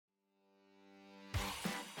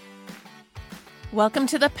Welcome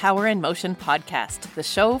to the Power in Motion podcast, the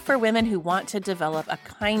show for women who want to develop a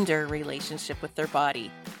kinder relationship with their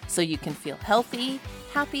body so you can feel healthy,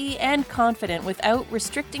 happy, and confident without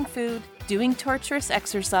restricting food, doing torturous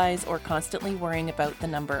exercise, or constantly worrying about the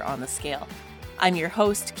number on the scale. I'm your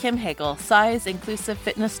host, Kim Hagel, size-inclusive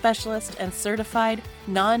fitness specialist and certified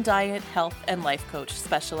non-diet health and life coach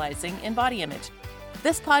specializing in body image.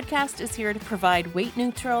 This podcast is here to provide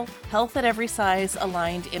weight-neutral, health at every size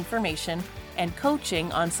aligned information and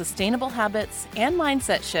coaching on sustainable habits and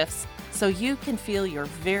mindset shifts so you can feel your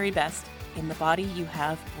very best in the body you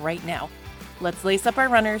have right now. Let's lace up our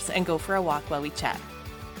runners and go for a walk while we chat.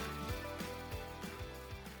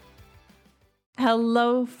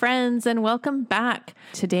 Hello, friends, and welcome back.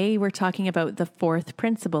 Today, we're talking about the fourth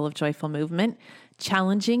principle of Joyful Movement,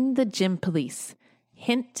 challenging the gym police.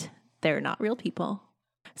 Hint, they're not real people.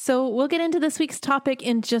 So we'll get into this week's topic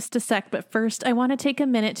in just a sec, but first I want to take a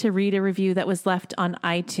minute to read a review that was left on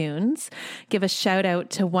iTunes. Give a shout out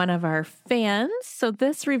to one of our fans. So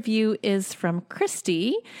this review is from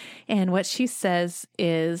Christy, and what she says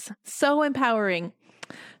is so empowering.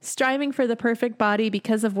 Striving for the perfect body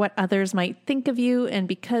because of what others might think of you and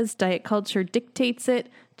because diet culture dictates it,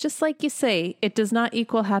 just like you say, it does not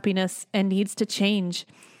equal happiness and needs to change.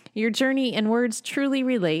 Your journey and words truly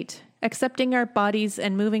relate. Accepting our bodies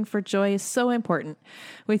and moving for joy is so important.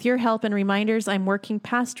 With your help and reminders, I'm working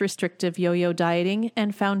past restrictive yo-yo dieting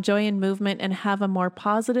and found joy in movement and have a more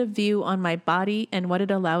positive view on my body and what it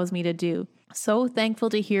allows me to do. So thankful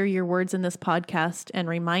to hear your words in this podcast and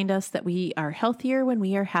remind us that we are healthier when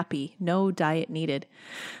we are happy. No diet needed.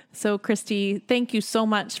 So Christy, thank you so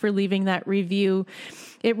much for leaving that review.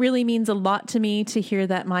 It really means a lot to me to hear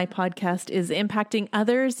that my podcast is impacting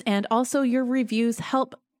others, and also your reviews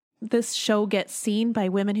help this show gets seen by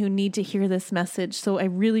women who need to hear this message. So I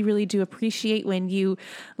really, really do appreciate when you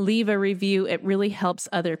leave a review. It really helps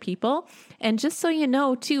other people. And just so you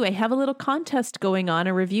know, too, I have a little contest going on,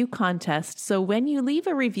 a review contest. So when you leave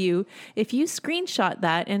a review, if you screenshot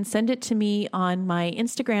that and send it to me on my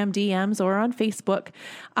Instagram DMs or on Facebook,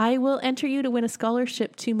 I will enter you to win a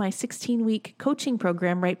scholarship to my 16-week coaching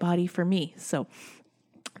program, Right Body for Me. So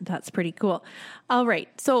that's pretty cool. All right.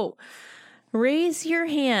 So raise your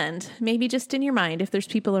hand, maybe just in your mind if there's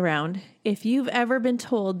people around, if you've ever been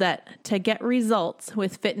told that to get results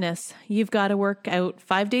with fitness, you've got to work out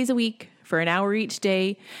 5 days a week for an hour each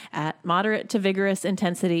day at moderate to vigorous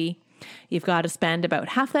intensity. You've got to spend about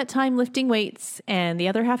half that time lifting weights and the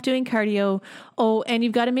other half doing cardio. Oh, and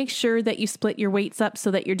you've got to make sure that you split your weights up so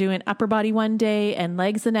that you're doing upper body one day and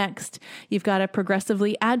legs the next. You've got to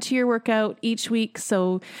progressively add to your workout each week.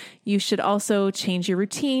 So you should also change your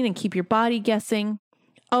routine and keep your body guessing.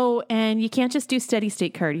 Oh, and you can't just do steady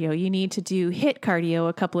state cardio. You need to do HIIT cardio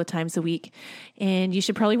a couple of times a week. And you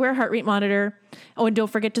should probably wear a heart rate monitor. Oh, and don't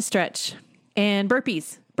forget to stretch. And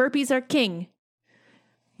burpees. Burpees are king.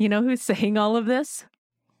 You know who's saying all of this?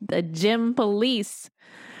 The gym police.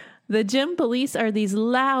 The gym police are these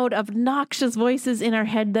loud, obnoxious voices in our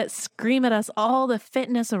head that scream at us all the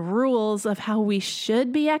fitness rules of how we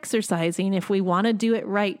should be exercising if we want to do it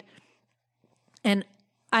right. And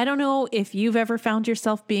I don't know if you've ever found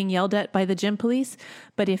yourself being yelled at by the gym police,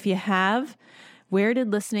 but if you have, where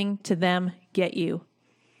did listening to them get you?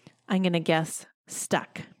 I'm going to guess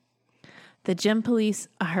stuck. The gym police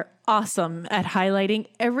are awesome at highlighting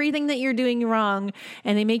everything that you're doing wrong,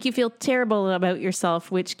 and they make you feel terrible about yourself,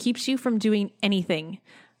 which keeps you from doing anything.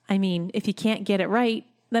 I mean, if you can't get it right,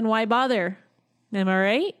 then why bother? Am I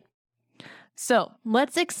right? So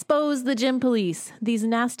let's expose the gym police, these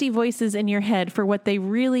nasty voices in your head, for what they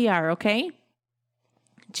really are, okay?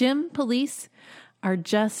 Gym police are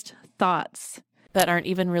just thoughts that aren't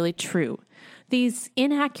even really true. These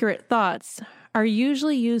inaccurate thoughts are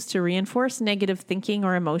usually used to reinforce negative thinking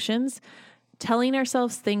or emotions, telling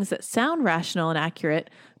ourselves things that sound rational and accurate,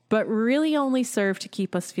 but really only serve to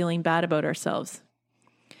keep us feeling bad about ourselves.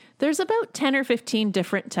 There's about 10 or 15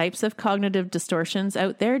 different types of cognitive distortions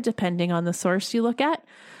out there, depending on the source you look at,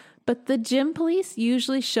 but the gym police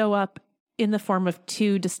usually show up in the form of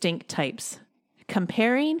two distinct types: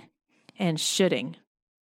 comparing and shoulding.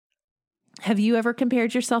 Have you ever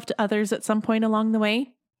compared yourself to others at some point along the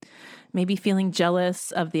way? Maybe feeling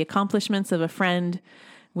jealous of the accomplishments of a friend,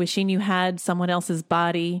 wishing you had someone else's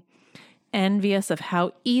body, envious of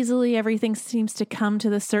how easily everything seems to come to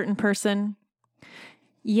this certain person.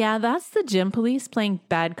 Yeah, that's the gym police playing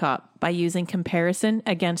bad cop by using comparison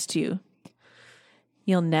against you.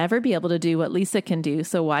 You'll never be able to do what Lisa can do,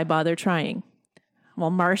 so why bother trying?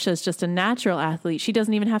 Well, Marsha's just a natural athlete. She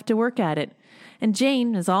doesn't even have to work at it. And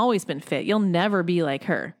Jane has always been fit. You'll never be like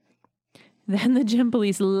her. Then the gym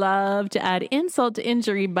police love to add insult to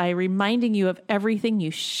injury by reminding you of everything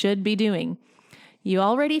you should be doing. You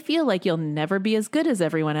already feel like you'll never be as good as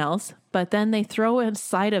everyone else, but then they throw a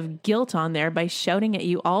side of guilt on there by shouting at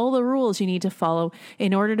you all the rules you need to follow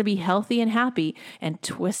in order to be healthy and happy, and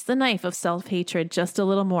twist the knife of self-hatred just a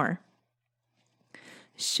little more.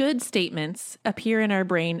 Should statements appear in our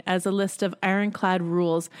brain as a list of ironclad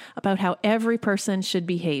rules about how every person should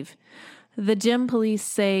behave. The gym police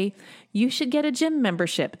say, you should get a gym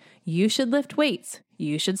membership, you should lift weights,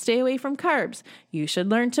 you should stay away from carbs, you should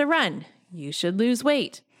learn to run, you should lose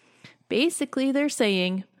weight. Basically, they're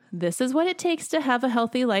saying, this is what it takes to have a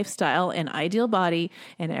healthy lifestyle and ideal body,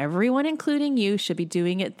 and everyone, including you, should be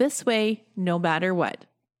doing it this way, no matter what.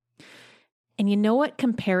 And you know what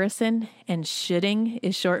comparison and shoulding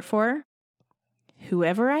is short for?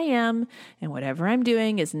 Whoever I am and whatever I'm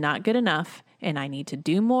doing is not good enough, and I need to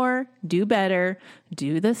do more, do better,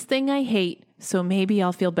 do this thing I hate, so maybe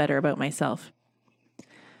I'll feel better about myself.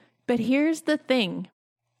 But here's the thing.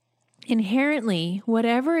 Inherently,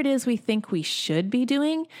 whatever it is we think we should be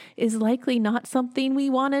doing is likely not something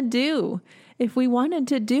we want to do. If we wanted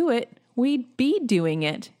to do it, we'd be doing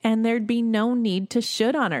it, and there'd be no need to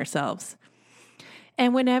should on ourselves.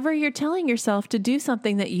 And whenever you're telling yourself to do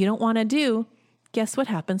something that you don't want to do, guess what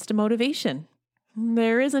happens to motivation?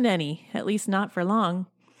 There isn't any, at least not for long.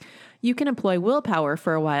 You can employ willpower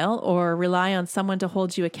for a while or rely on someone to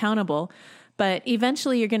hold you accountable, but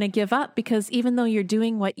eventually you're going to give up because even though you're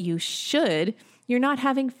doing what you should, you're not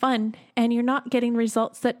having fun and you're not getting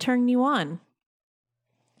results that turn you on.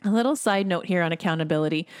 A little side note here on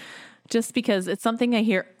accountability, just because it's something I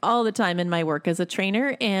hear all the time in my work as a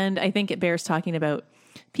trainer, and I think it bears talking about.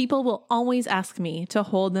 People will always ask me to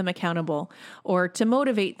hold them accountable or to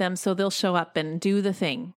motivate them so they'll show up and do the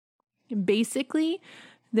thing. Basically,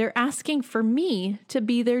 they're asking for me to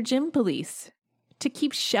be their gym police, to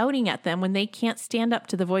keep shouting at them when they can't stand up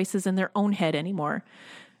to the voices in their own head anymore.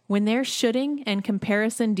 When their shoulding and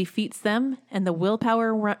comparison defeats them and the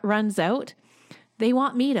willpower runs out, they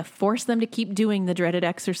want me to force them to keep doing the dreaded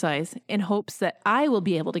exercise in hopes that I will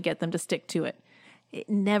be able to get them to stick to it. It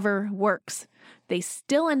never works. They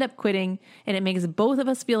still end up quitting, and it makes both of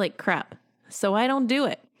us feel like crap. So I don't do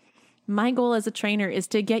it. My goal as a trainer is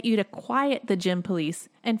to get you to quiet the gym police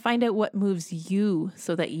and find out what moves you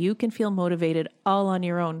so that you can feel motivated all on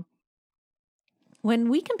your own. When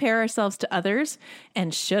we compare ourselves to others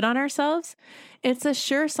and should on ourselves, it's a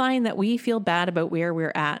sure sign that we feel bad about where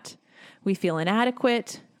we're at. We feel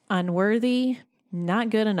inadequate, unworthy, not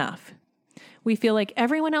good enough. We feel like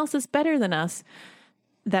everyone else is better than us,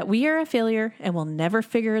 that we are a failure and will never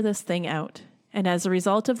figure this thing out. And as a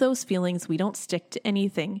result of those feelings, we don't stick to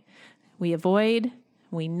anything. We avoid,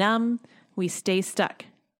 we numb, we stay stuck.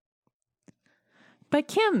 But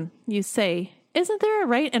Kim, you say, isn't there a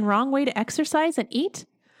right and wrong way to exercise and eat?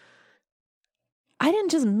 I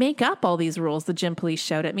didn't just make up all these rules, the gym police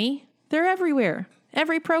shout at me. They're everywhere.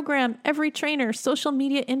 Every program, every trainer, social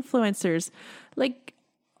media influencers. Like,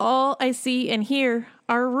 all I see and hear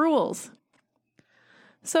are rules.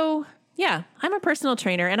 So, yeah, I'm a personal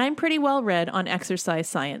trainer and I'm pretty well read on exercise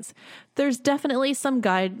science. There's definitely some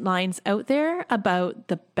guidelines out there about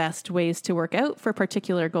the best ways to work out for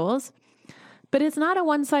particular goals, but it's not a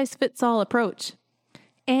one-size-fits-all approach.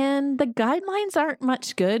 And the guidelines aren't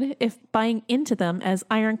much good if buying into them as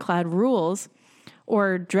ironclad rules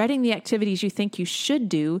or dreading the activities you think you should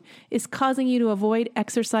do is causing you to avoid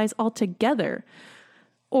exercise altogether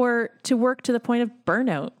or to work to the point of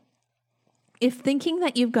burnout. If thinking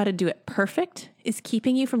that you've got to do it perfect is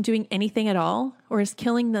keeping you from doing anything at all or is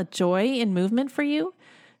killing the joy in movement for you,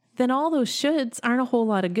 then all those shoulds aren't a whole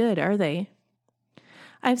lot of good, are they?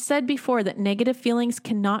 I've said before that negative feelings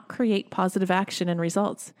cannot create positive action and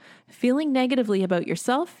results. Feeling negatively about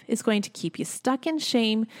yourself is going to keep you stuck in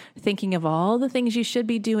shame, thinking of all the things you should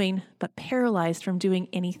be doing, but paralyzed from doing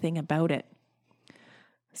anything about it.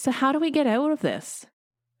 So how do we get out of this?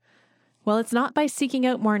 Well, it's not by seeking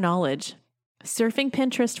out more knowledge. Surfing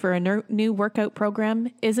Pinterest for a new workout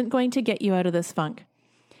program isn't going to get you out of this funk.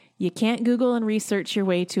 You can't Google and research your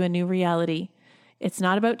way to a new reality. It's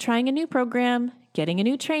not about trying a new program, getting a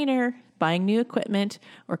new trainer, buying new equipment,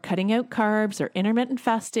 or cutting out carbs or intermittent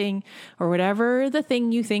fasting, or whatever the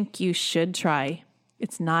thing you think you should try.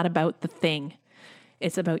 It's not about the thing.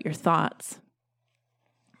 It's about your thoughts.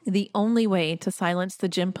 The only way to silence the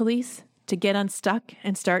gym police, to get unstuck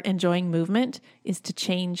and start enjoying movement, is to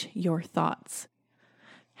change your thoughts.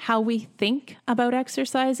 How we think about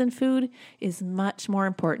exercise and food is much more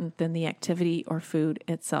important than the activity or food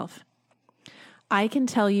itself. I can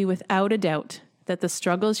tell you without a doubt that the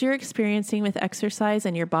struggles you're experiencing with exercise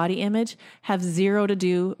and your body image have zero to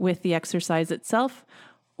do with the exercise itself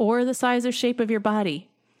or the size or shape of your body,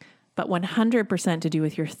 but 100% to do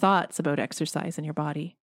with your thoughts about exercise and your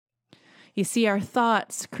body. You see, our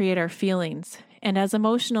thoughts create our feelings, and as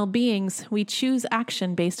emotional beings, we choose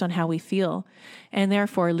action based on how we feel, and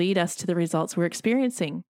therefore lead us to the results we're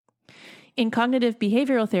experiencing. In cognitive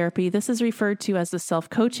behavioral therapy, this is referred to as the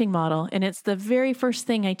self-coaching model, and it's the very first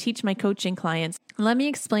thing I teach my coaching clients. Let me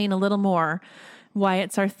explain a little more why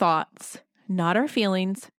it's our thoughts, not our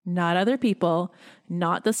feelings, not other people,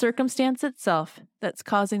 not the circumstance itself that's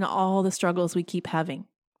causing all the struggles we keep having.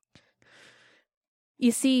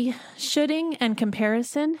 You see, shoulding and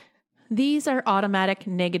comparison, these are automatic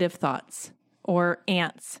negative thoughts, or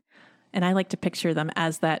ants. And I like to picture them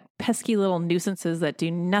as that pesky little nuisances that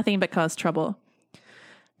do nothing but cause trouble.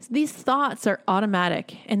 These thoughts are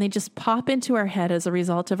automatic, and they just pop into our head as a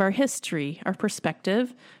result of our history, our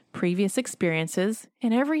perspective, previous experiences,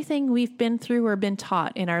 and everything we've been through or been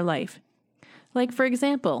taught in our life. Like, for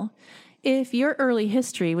example, if your early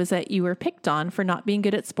history was that you were picked on for not being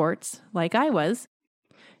good at sports, like I was,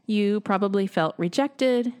 you probably felt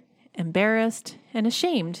rejected, embarrassed, and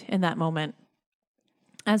ashamed in that moment.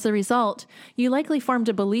 As a result, you likely formed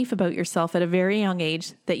a belief about yourself at a very young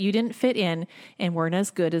age that you didn't fit in and weren't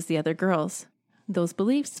as good as the other girls. Those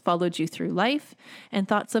beliefs followed you through life, and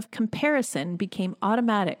thoughts of comparison became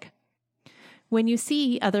automatic. When you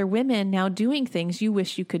see other women now doing things you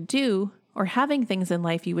wish you could do, or having things in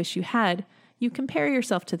life you wish you had, you compare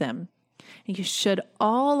yourself to them. And you should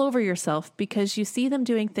all over yourself because you see them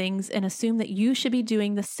doing things and assume that you should be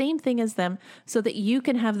doing the same thing as them so that you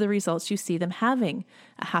can have the results you see them having.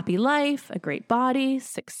 A happy life, a great body,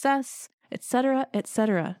 success, etc.,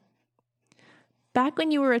 etc. Back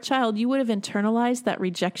when you were a child, you would have internalized that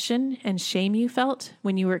rejection and shame you felt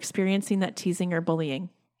when you were experiencing that teasing or bullying.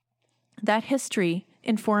 That history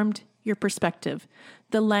informed your perspective,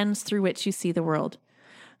 the lens through which you see the world.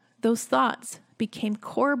 Those thoughts became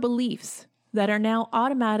core beliefs that are now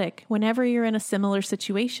automatic whenever you're in a similar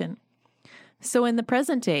situation. So in the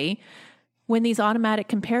present day, when these automatic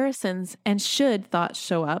comparisons and should thoughts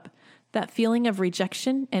show up, that feeling of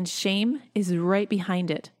rejection and shame is right behind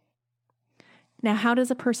it. Now, how does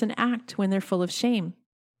a person act when they're full of shame?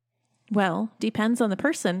 Well, depends on the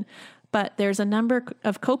person, but there's a number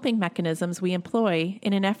of coping mechanisms we employ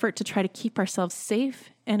in an effort to try to keep ourselves safe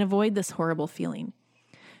and avoid this horrible feeling.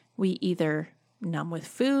 We either numb with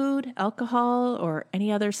food, alcohol, or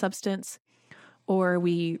any other substance, or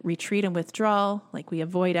we retreat in withdrawal, like we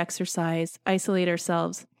avoid exercise, isolate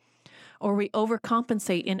ourselves, or we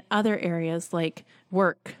overcompensate in other areas like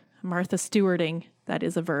work, Martha Stewarding, that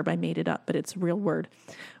is a verb, I made it up, but it's a real word,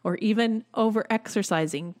 or even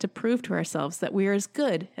over-exercising to prove to ourselves that we're as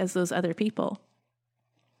good as those other people.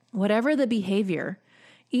 Whatever the behavior,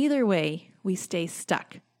 either way, we stay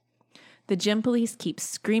stuck. The gym police keep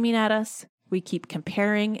screaming at us, we keep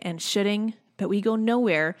comparing and shoulding, but we go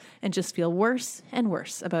nowhere and just feel worse and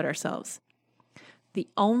worse about ourselves. The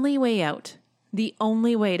only way out, the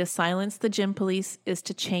only way to silence the gym police is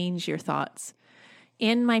to change your thoughts.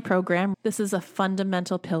 In my program, this is a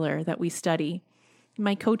fundamental pillar that we study.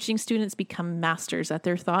 My coaching students become masters at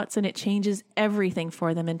their thoughts, and it changes everything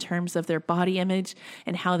for them in terms of their body image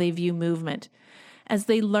and how they view movement. As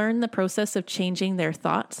they learn the process of changing their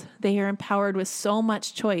thoughts, they are empowered with so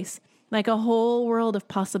much choice, like a whole world of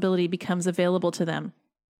possibility becomes available to them.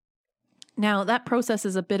 Now, that process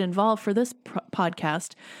is a bit involved for this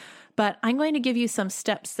podcast, but I'm going to give you some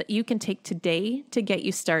steps that you can take today to get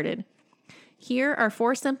you started. Here are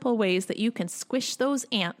 4 simple ways that you can squish those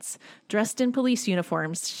ants dressed in police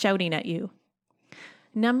uniforms shouting at you.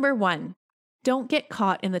 Number 1, don't get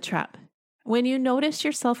caught in the trap. When you notice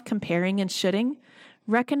yourself comparing and shoulding,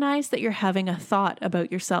 recognize that you're having a thought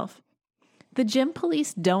about yourself. The gym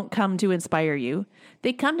police don't come to inspire you.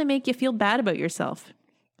 They come to make you feel bad about yourself.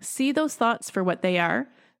 See those thoughts for what they are,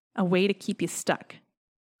 a way to keep you stuck.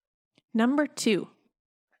 Number 2,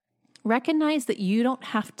 recognize that you don't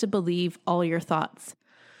have to believe all your thoughts.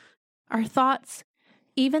 Our thoughts,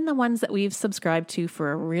 even the ones that we've subscribed to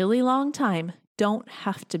for a really long time, don't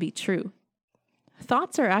have to be true.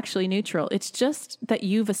 Thoughts are actually neutral. It's just that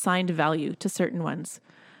you've assigned value to certain ones.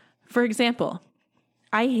 For example,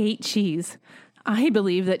 I hate cheese. I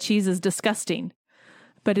believe that cheese is disgusting.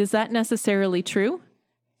 But is that necessarily true?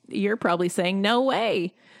 You're probably saying, no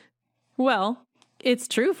way. Well, it's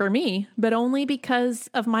true for me, but only because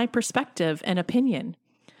of my perspective and opinion.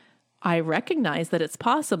 I recognize that it's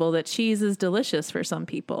possible that cheese is delicious for some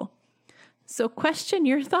people. So question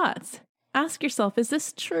your thoughts. Ask yourself, is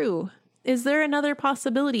this true? Is there another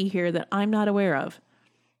possibility here that I'm not aware of?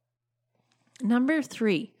 Number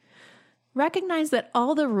 3, recognize that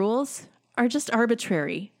all the rules are just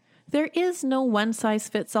arbitrary. There is no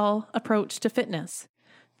one-size-fits-all approach to fitness.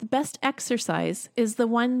 The best exercise is the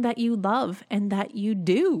one that you love and that you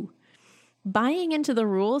do. Buying into the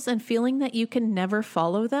rules and feeling that you can never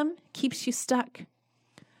follow them keeps you stuck.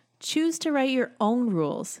 Choose to write your own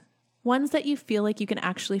rules, ones that you feel like you can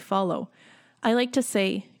actually follow. I like to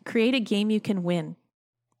say, create a game you can win.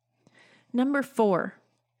 Number 4,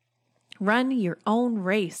 run your own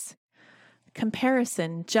race.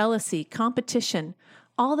 Comparison, jealousy, competition,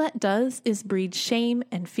 all that does is breed shame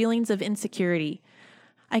and feelings of insecurity.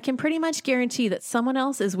 I can pretty much guarantee that someone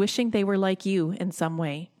else is wishing they were like you in some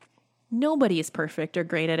way. Nobody is perfect or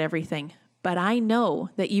great at everything, but I know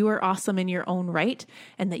that you are awesome in your own right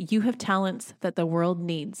and that you have talents that the world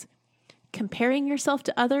needs. Comparing yourself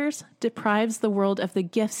to others deprives the world of the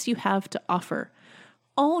gifts you have to offer.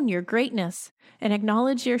 Own your greatness and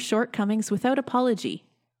acknowledge your shortcomings without apology.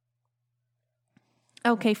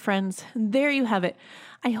 Okay, friends, there you have it.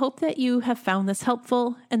 I hope that you have found this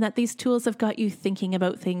helpful and that these tools have got you thinking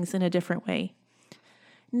about things in a different way.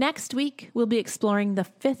 Next week, we'll be exploring the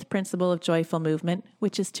 5th principle of joyful movement,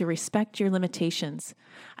 which is to respect your limitations.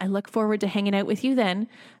 I look forward to hanging out with you then,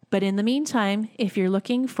 but in the meantime, if you're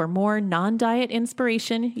looking for more non-diet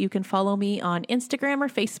inspiration, you can follow me on Instagram or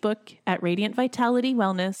Facebook at Radiant Vitality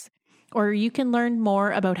Wellness, or you can learn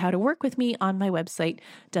more about how to work with me on my website,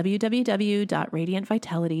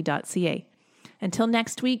 www.radiantvitality.ca. Until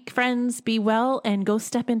next week, friends, be well and go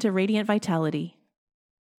step into Radiant Vitality.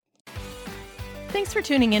 Thanks for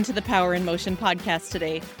tuning into the Power in Motion podcast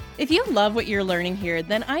today. If you love what you're learning here,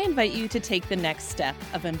 then I invite you to take the next step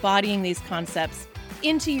of embodying these concepts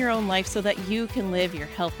into your own life so that you can live your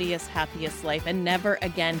healthiest, happiest life and never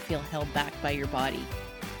again feel held back by your body.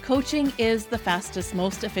 Coaching is the fastest,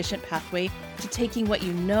 most efficient pathway to taking what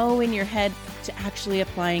you know in your head to actually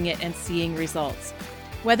applying it and seeing results.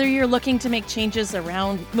 Whether you're looking to make changes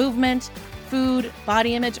around movement, food,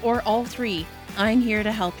 body image, or all three, I'm here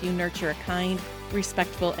to help you nurture a kind,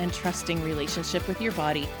 respectful, and trusting relationship with your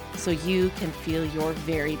body so you can feel your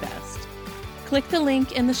very best. Click the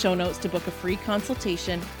link in the show notes to book a free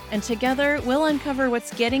consultation, and together we'll uncover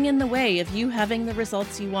what's getting in the way of you having the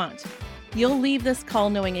results you want. You'll leave this call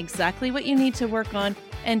knowing exactly what you need to work on,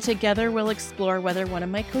 and together we'll explore whether one of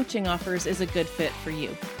my coaching offers is a good fit for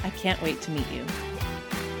you. I can't wait to meet you.